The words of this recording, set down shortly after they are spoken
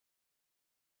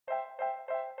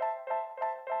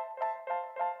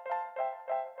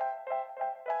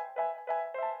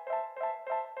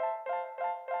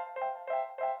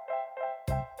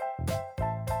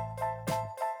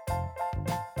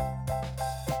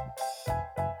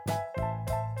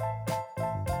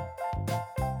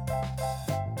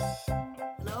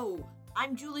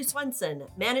I'm Julie Swenson,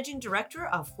 Managing Director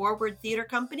of Forward Theater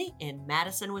Company in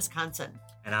Madison, Wisconsin.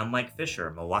 And I'm Mike Fisher,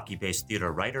 Milwaukee-based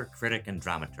theater writer, critic, and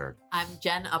dramaturg. I'm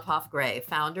Jen Uphoff-Gray,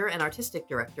 founder and artistic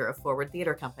director of Forward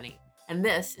Theater Company. And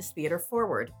this is Theater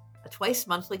Forward, a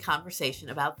twice-monthly conversation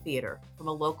about theater from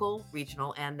a local,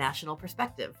 regional, and national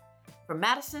perspective. From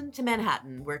Madison to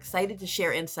Manhattan, we're excited to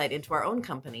share insight into our own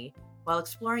company while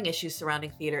exploring issues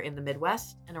surrounding theater in the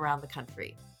Midwest and around the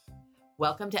country.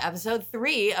 Welcome to episode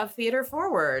 3 of Theater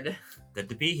Forward. Good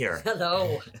to be here.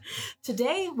 Hello.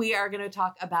 Today, we are going to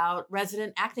talk about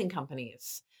resident acting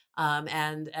companies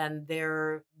and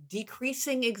their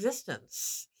decreasing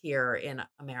existence here in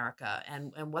America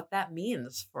and what that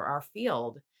means for our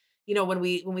field. You know, when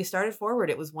we started Forward,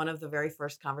 it was one of the very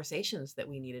first conversations that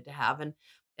we needed to have. And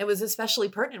it was especially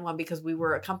pertinent one because we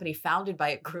were a company founded by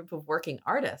a group of working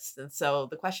artists. And so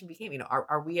the question became,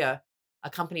 are we a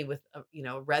company with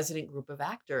a resident group of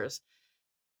actors?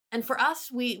 And for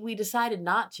us, we decided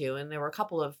not to. And there were a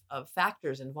couple of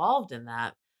factors involved in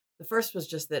that. The first was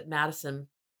just that Madison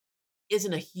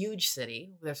isn't a huge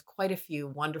city. There's quite a few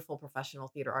wonderful professional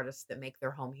theater artists that make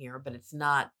their home here, but it's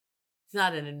not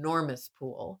an enormous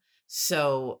pool.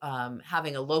 So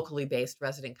having a locally based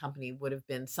resident company would have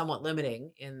been somewhat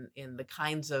limiting in the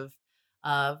kinds of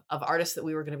artists that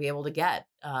we were going to be able to get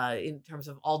in terms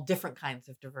of all different kinds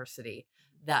of diversity.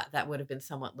 That would have been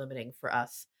somewhat limiting for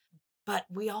us. But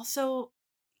we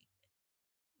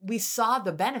saw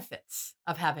the benefits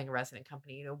of having a resident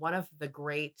company. You know, one of the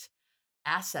great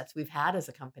assets we've had as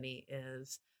a company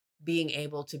is being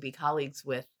able to be colleagues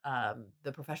with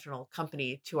the professional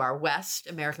company to our west,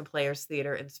 American Players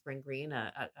Theater in Spring Green,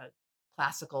 a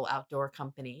classical outdoor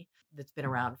company that's been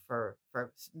around for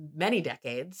many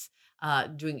decades,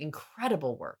 doing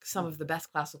incredible work, some of the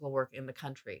best classical work in the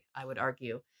country, I would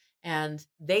argue. And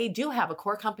they do have a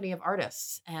core company of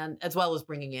artists, and as well as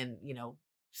bringing in,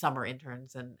 summer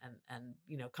interns and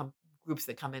groups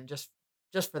that come in just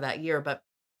for that year. But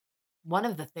one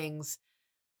of the things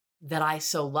that I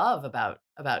so love about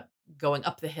going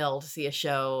up the hill to see a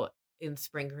show in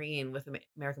Spring Green with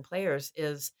American Players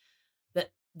is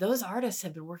that those artists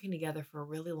have been working together for a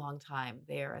really long time.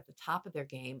 They are at the top of their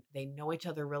game. They know each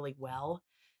other really well.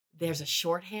 There's a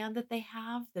shorthand that they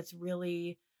have that's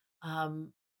really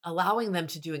allowing them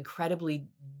to do incredibly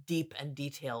deep and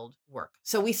detailed work.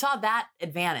 So we saw that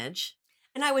advantage.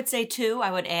 And I would say, too,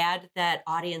 I would add that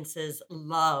audiences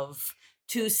love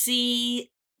to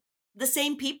see the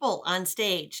same people on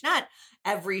stage, not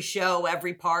every show,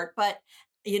 every part, but,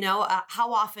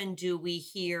 how often do we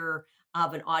hear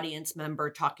of an audience member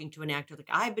talking to an actor like,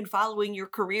 I've been following your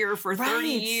career for 30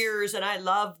 years and I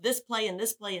love this play and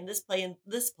this play and this play and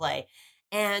this play.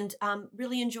 And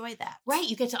really enjoy that. Right.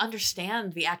 You get to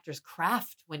understand the actor's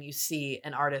craft when you see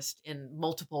an artist in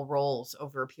multiple roles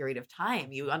over a period of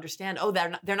time. You understand,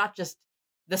 they're not just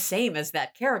the same as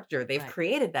that character. They've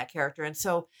created that character. And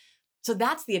so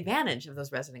that's the advantage of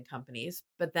those resident companies.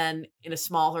 But then in a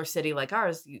smaller city like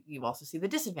ours, you also see the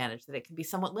disadvantage that it can be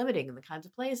somewhat limiting in the kinds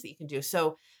of plays that you can do.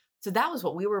 So that was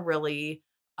what we were really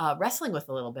wrestling with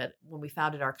a little bit when we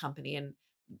founded our company. And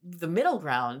the middle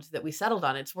ground that we settled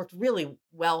on, it's worked really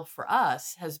well for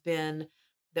us, has been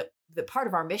that part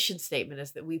of our mission statement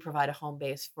is that we provide a home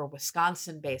base for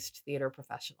Wisconsin-based theater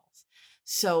professionals.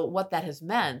 So what that has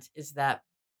meant is that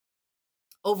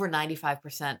over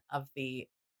 95% of the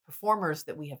performers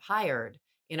that we have hired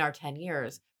in our 10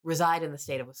 years reside in the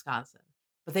state of Wisconsin,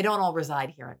 but they don't all reside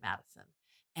here in Madison.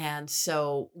 And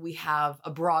so we have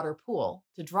a broader pool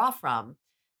to draw from.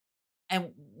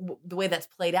 And the way that's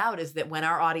played out is that when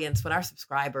our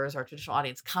subscribers, our traditional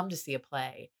audience come to see a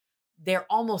play, they're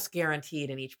almost guaranteed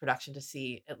in each production to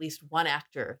see at least one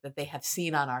actor that they have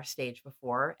seen on our stage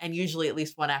before, and usually at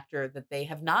least one actor that they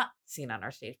have not seen on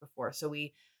our stage before. So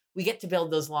we get to build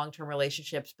those long-term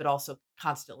relationships, but also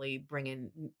constantly bring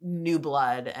in new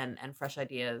blood and fresh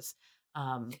ideas.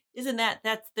 Isn't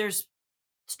there's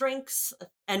strengths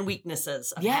and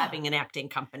weaknesses of having an acting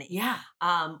company. Yeah.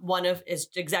 One is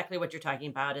exactly what you're talking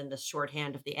about in the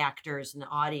shorthand of the actors and the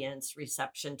audience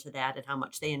reception to that and how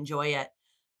much they enjoy it.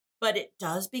 But it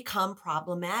does become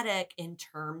problematic in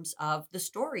terms of the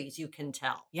stories you can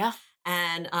tell. Yeah.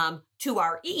 And to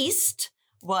our east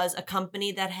was a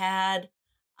company that had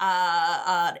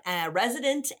a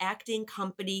resident acting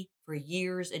company for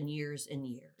years and years and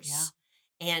years. Yeah.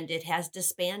 And it has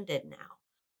disbanded now.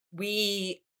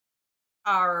 We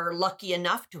are lucky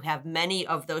enough to have many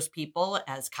of those people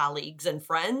as colleagues and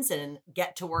friends and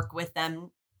get to work with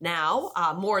them now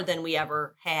more than we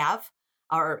ever have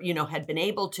or, had been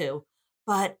able to.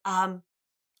 But I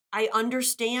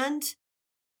understand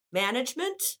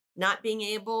management not being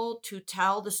able to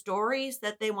tell the stories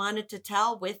that they wanted to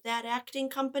tell with that acting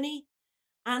company.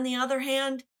 On the other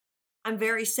hand, I'm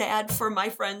very sad for my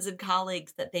friends and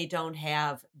colleagues that they don't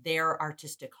have their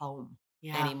artistic home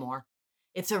Yeah. anymore.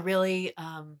 It's a really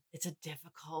it's a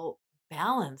difficult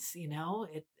balance,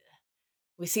 It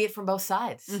we see it from both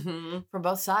sides. Hmm. From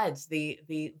both sides.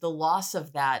 The loss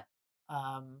of that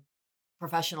um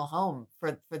professional home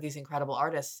for these incredible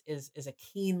artists is a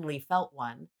keenly felt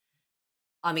one.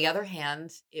 On the other hand,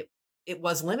 it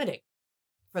was limiting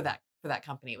for that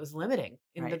company. It was limiting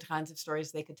in the Right. kinds of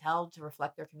stories they could tell to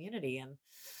reflect their community. And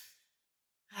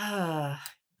And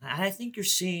I think you're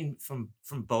seeing from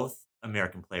both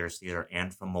American Players Theater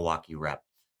and from Milwaukee Rep.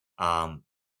 Um,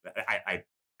 I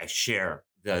share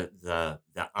the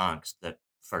angst that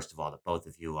first of all that both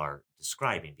of you are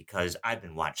describing because I've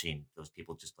been watching those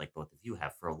people just like both of you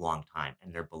have for a long time,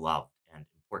 and they're beloved and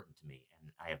important to me,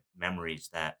 and I have memories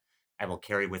that I will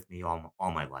carry with me all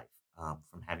my life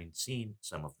from having seen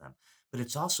some of them. But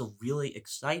it's also really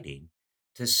exciting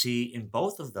to see in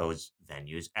both of those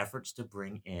venues efforts to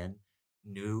bring in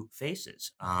new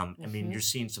faces. I mean, Mhm. you're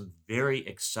seeing some very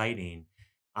exciting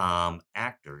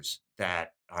actors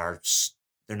that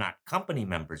they're not company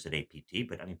members at APT,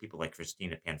 but I mean, people like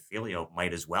Christina Panfilio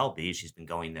might as well be. She's been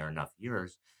going there enough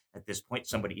years at this point.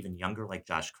 Somebody even younger like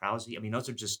Josh Krause. I mean, those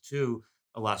are just two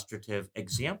illustrative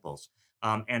examples.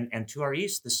 And to our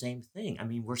east, the same thing. I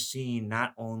mean, we're seeing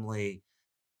not only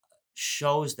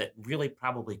shows that really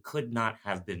probably could not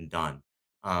have been done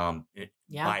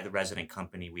Yeah. by the resident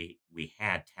company we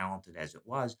had, talented as it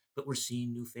was. But we're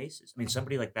seeing new faces. I mean,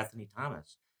 somebody like Bethany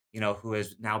Thomas, who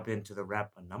has now been to the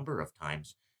Rep a number of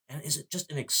times, and is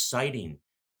just an exciting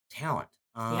talent.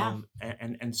 Yeah.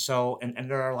 And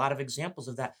there are a lot of examples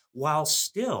of that. While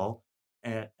still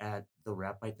at the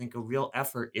Rep, I think a real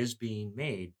effort is being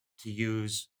made to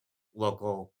use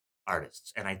local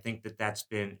artists. And I think that that's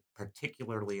been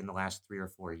particularly in the last 3 or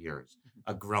 4 years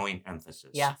a growing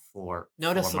emphasis Yeah. for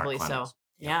Mark Noticeably so. Clemens.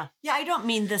 Yeah. Yeah. Yeah, I don't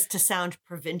mean this to sound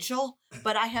provincial,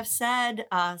 but I have said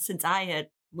since I had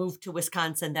moved to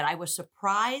Wisconsin that I was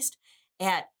surprised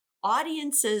at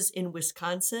audiences in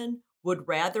Wisconsin would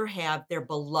rather have their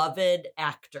beloved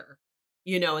actor,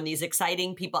 and these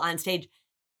exciting people on stage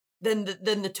than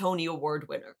the Tony Award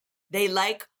winner. They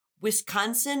like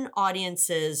Wisconsin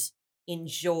audiences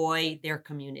enjoy their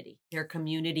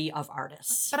community of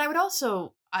artists. But I would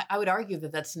also I would argue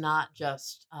that that's not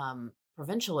just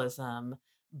provincialism,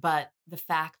 but the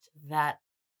fact that,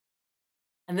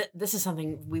 and this is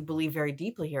something we believe very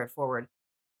deeply here at Forward,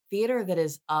 theater that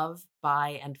is of,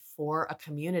 by, and for a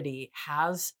community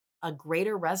has a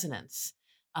greater resonance.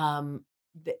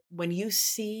 When you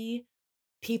see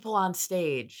people on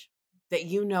stage that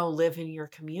live in your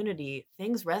community,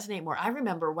 things resonate more. I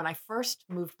remember when I first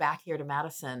moved back here to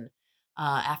Madison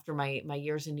after my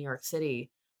years in New York City.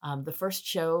 The first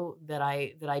show that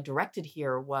I directed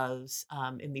here was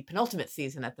in the penultimate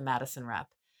season at the Madison Rep,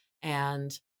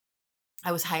 and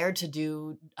I was hired to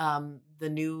do the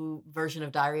new version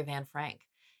of Diary of Anne Frank.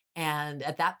 And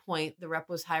at that point, the Rep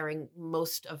was hiring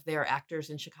most of their actors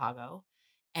in Chicago,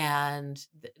 and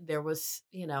there was,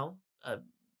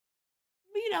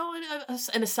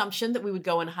 an assumption that we would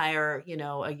go and hire,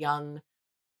 a young,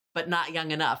 but not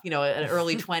young enough, an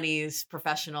early 20s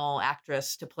professional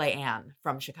actress to play Anne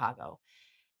from Chicago.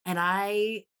 And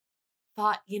I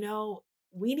thought,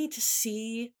 we need to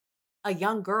see a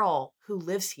young girl who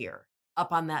lives here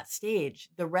up on that stage.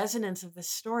 The resonance of this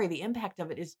story, the impact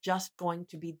of it is just going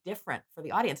to be different for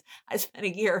the audience. I spent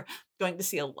a year going to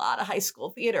see a lot of high school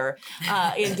theater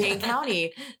in Dane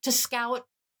County to scout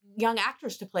young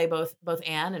actors to play both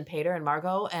Anne and Pater and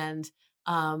Margot. And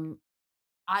um,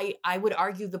 I would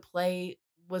argue the play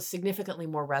was significantly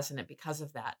more resonant because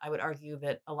of that. I would argue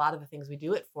that a lot of the things we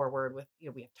do at Forward with,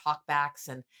 we have talkbacks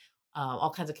and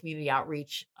all kinds of community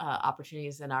outreach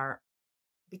opportunities in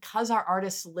because our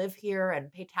artists live here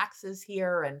and pay taxes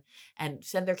here and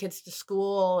send their kids to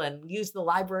school and use the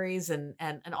libraries and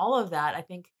all of that. I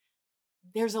think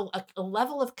there's a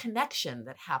level of connection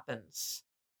that happens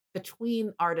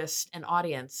between artist and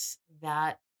audience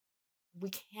that we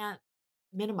can't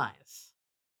minimize.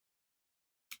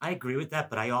 I agree with that,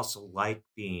 but I also like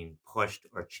being pushed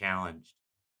or challenged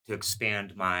to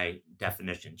expand my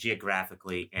definition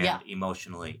geographically Yeah. and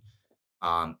emotionally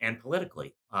and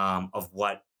politically of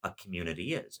what a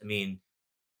community is. I mean,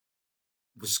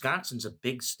 Wisconsin's a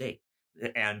big state,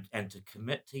 and to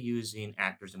commit to using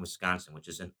actors in Wisconsin, which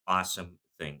is an awesome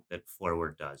thing that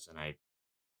Forward does, and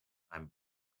I'm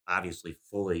obviously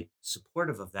fully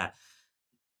supportive of that,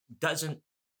 doesn't,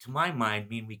 to my mind,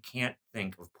 mean we can't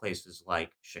think of places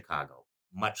like Chicago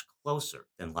much closer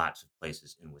than lots of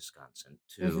places in Wisconsin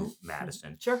to Mhm.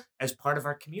 Madison Sure. as part of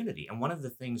our community. And one of the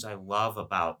things I love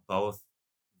about both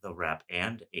the Rep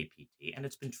and APT, and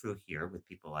it's been true here with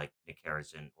people like Nick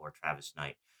Harrison or Travis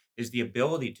Knight, is the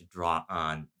ability to draw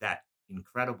on that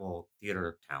incredible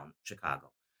theater town,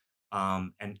 Chicago,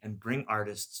 and bring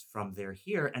artists from there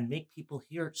here and make people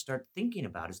here start thinking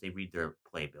about as they read their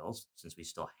playbills, since we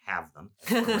still have them as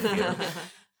part of our theater,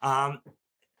 um,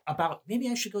 about maybe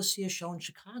I should go see a show in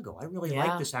Chicago. I really like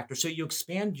Yeah. this actor. So you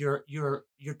expand your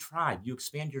tribe, you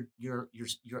expand your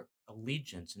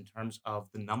allegiance in terms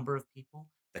of the number of people,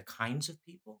 the kinds of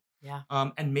people, Yeah.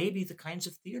 and maybe the kinds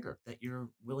of theater that you're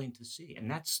willing to see.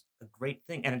 And that's a great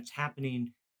thing. And it's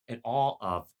happening at all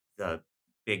of the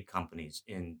big companies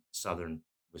in southern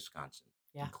Wisconsin,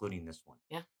 Yeah. including this one.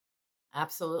 Yeah.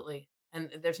 Absolutely.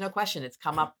 And there's no question it's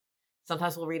come up.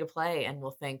 Sometimes we'll read a play and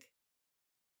we'll think,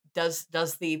 does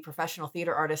the professional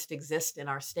theater artist exist in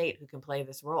our state who can play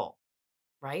this role?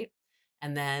 Right?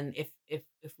 And then if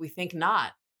we think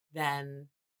not, then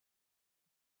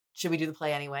should we do the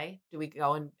play anyway? Do we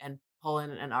go and pull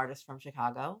in an artist from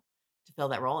Chicago to fill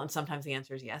that role? And sometimes the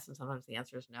answer is yes, and sometimes the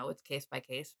answer is no. It's case by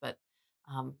case. But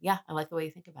yeah, I like the way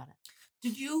you think about it.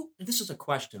 Did you, this is a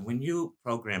question, when you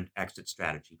programmed Exit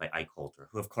Strategy by Ike Holter,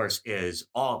 who of course is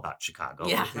all about Chicago,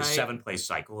 Yeah, with his right. 7-play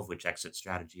cycle, of which Exit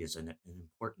Strategy is an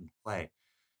important play.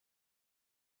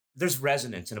 There's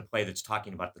resonance in a play that's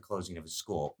talking about the closing of a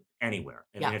school anywhere.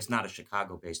 I Yeah. mean, it's not a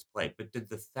Chicago-based play, but did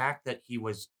the fact that he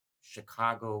was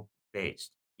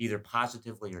Chicago-based, either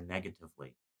positively or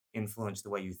negatively, influence the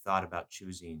way you thought about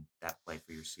choosing that play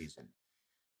for your season?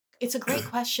 It's a great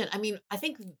question. I mean, I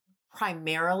think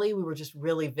primarily we were just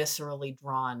really viscerally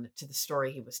drawn to the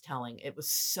story he was telling. It was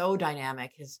so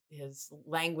dynamic. His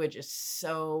language is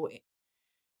so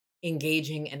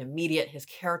engaging and immediate. His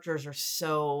characters are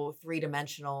so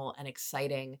three-dimensional and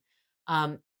exciting.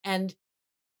 And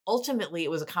ultimately,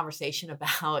 it was a conversation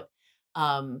about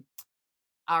um,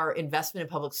 our investment in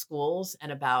public schools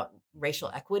and about racial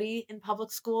equity in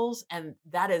public schools. And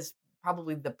that is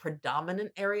probably the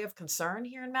predominant area of concern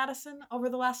here in Madison over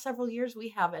the last several years. We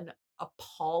have an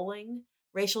appalling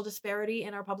racial disparity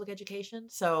in our public education.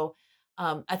 So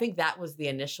I think that was the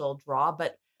initial draw.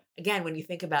 But again, when you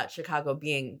think about Chicago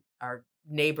being our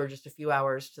neighbor just a few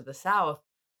hours to the south,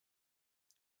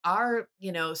 our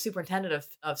superintendent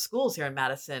of schools here in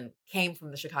Madison came from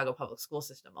the Chicago public school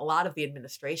system. A lot of the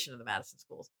administration of the Madison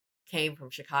schools came from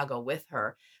Chicago with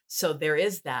her. So there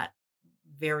is that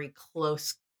very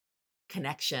close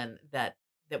connection that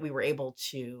we were able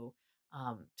to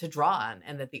draw on,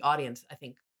 and that the audience, I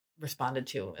think, responded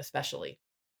to, especially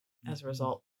as a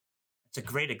result. It's a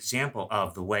great example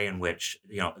of the way in which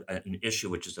an issue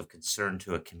which is of concern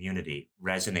to a community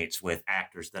resonates with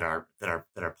actors that are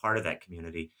part of that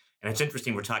community. And it's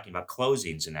interesting we're talking about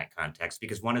closings in that context,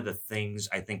 because one of the things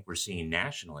I think we're seeing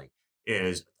nationally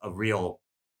is a real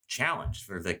challenge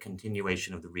for the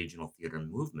continuation of the regional theater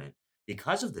movement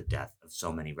because of the death of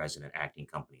so many resident acting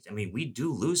companies. I mean, we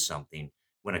do lose something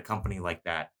when a company like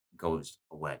that goes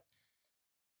away.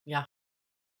 Yeah.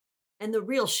 And the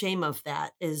real shame of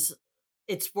that is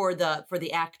it's for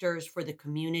the actors, for the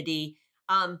community.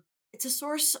 It's a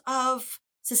source of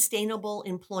sustainable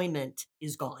employment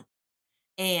is gone.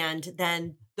 And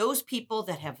then those people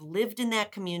that have lived in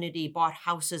that community, bought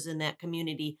houses in that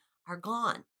community are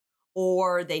gone.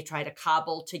 Or they try to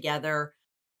cobble together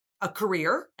a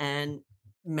career, and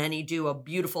many do a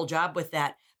beautiful job with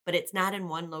that, but it's not in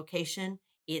one location.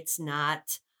 It's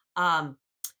not,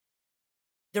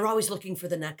 they're always looking for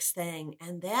the next thing.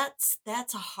 And that's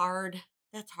hard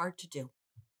to do.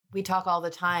 We talk all the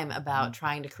time about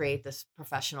trying to create this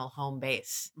professional home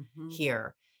base Mhm.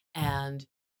 here. And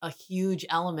a huge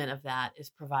element of that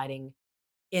is providing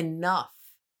enough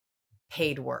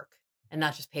paid work, and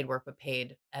not just paid work, but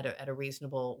paid at a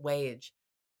reasonable wage,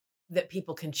 that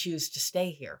people can choose to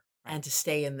stay here and to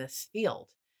stay in this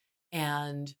field.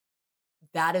 And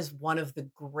that is one of the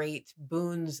great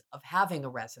boons of having a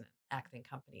resident acting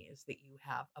company, is that you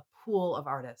have a pool of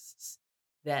artists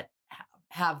that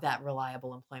have that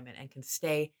reliable employment and can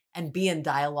stay and be in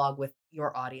dialogue with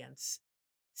your audience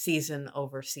season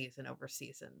over season over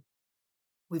season.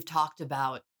 We've talked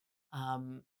about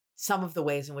some of the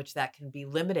ways in which that can be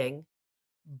limiting,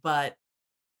 but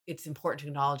it's important to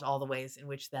acknowledge all the ways in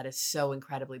which that is so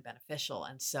incredibly beneficial.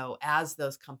 And so as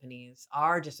those companies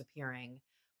are disappearing,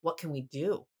 what can we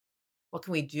do? What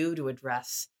can we do to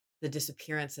address the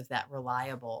disappearance of that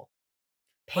reliable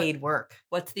paid work?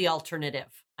 What's the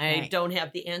alternative? I Right. don't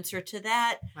have the answer to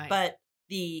that, Right. but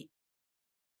the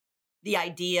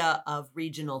idea of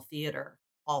regional theater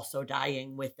also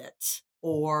dying with it.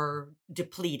 or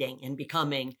depleting and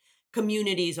becoming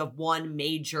communities of one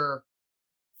major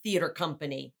theater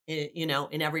company,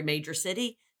 in every major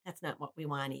city. That's not what we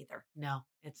want either. No,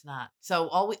 it's not. So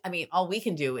all we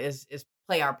can do is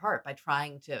play our part by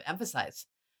trying to emphasize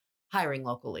hiring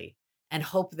locally and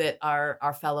hope that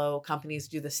our fellow companies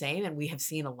do the same. And we have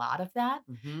seen a lot of that.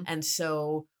 Mm-hmm. And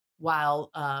so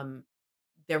while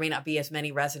there may not be as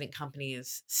many resident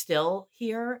companies still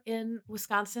here in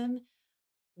Wisconsin,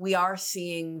 we are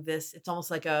seeing this. It's almost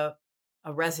like a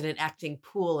resident acting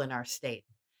pool in our state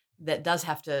that does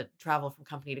have to travel from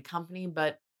company to company,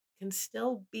 but can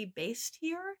still be based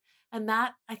here. And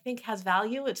that, I think, has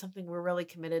value. It's something we're really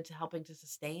committed to helping to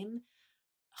sustain.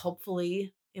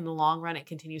 Hopefully, in the long run, it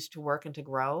continues to work and to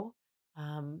grow.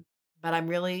 But I'm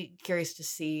really curious to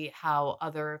see how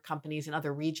other companies in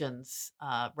other regions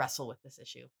wrestle with this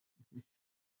issue.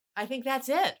 I think that's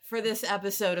it for this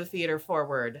episode of Theater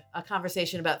Forward, a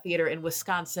conversation about theater in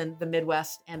Wisconsin, the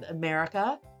Midwest, and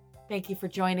America. Thank you for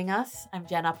joining us. I'm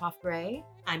Jen Uphoff-Gray.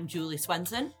 I'm Julie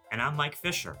Swenson. And I'm Mike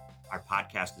Fisher. Our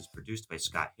podcast is produced by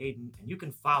Scott Hayden, and you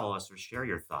can follow us or share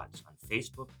your thoughts on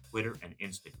Facebook, Twitter, and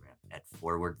Instagram at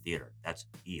Forward Theater. That's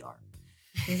ER.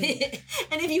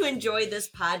 And if you enjoyed this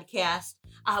podcast,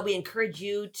 we encourage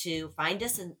you to find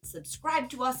us and subscribe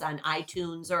to us on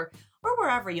iTunes or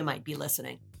wherever you might be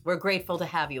listening. We're grateful to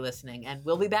have you listening, and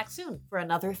we'll be back soon for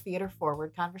another Theater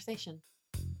Forward conversation.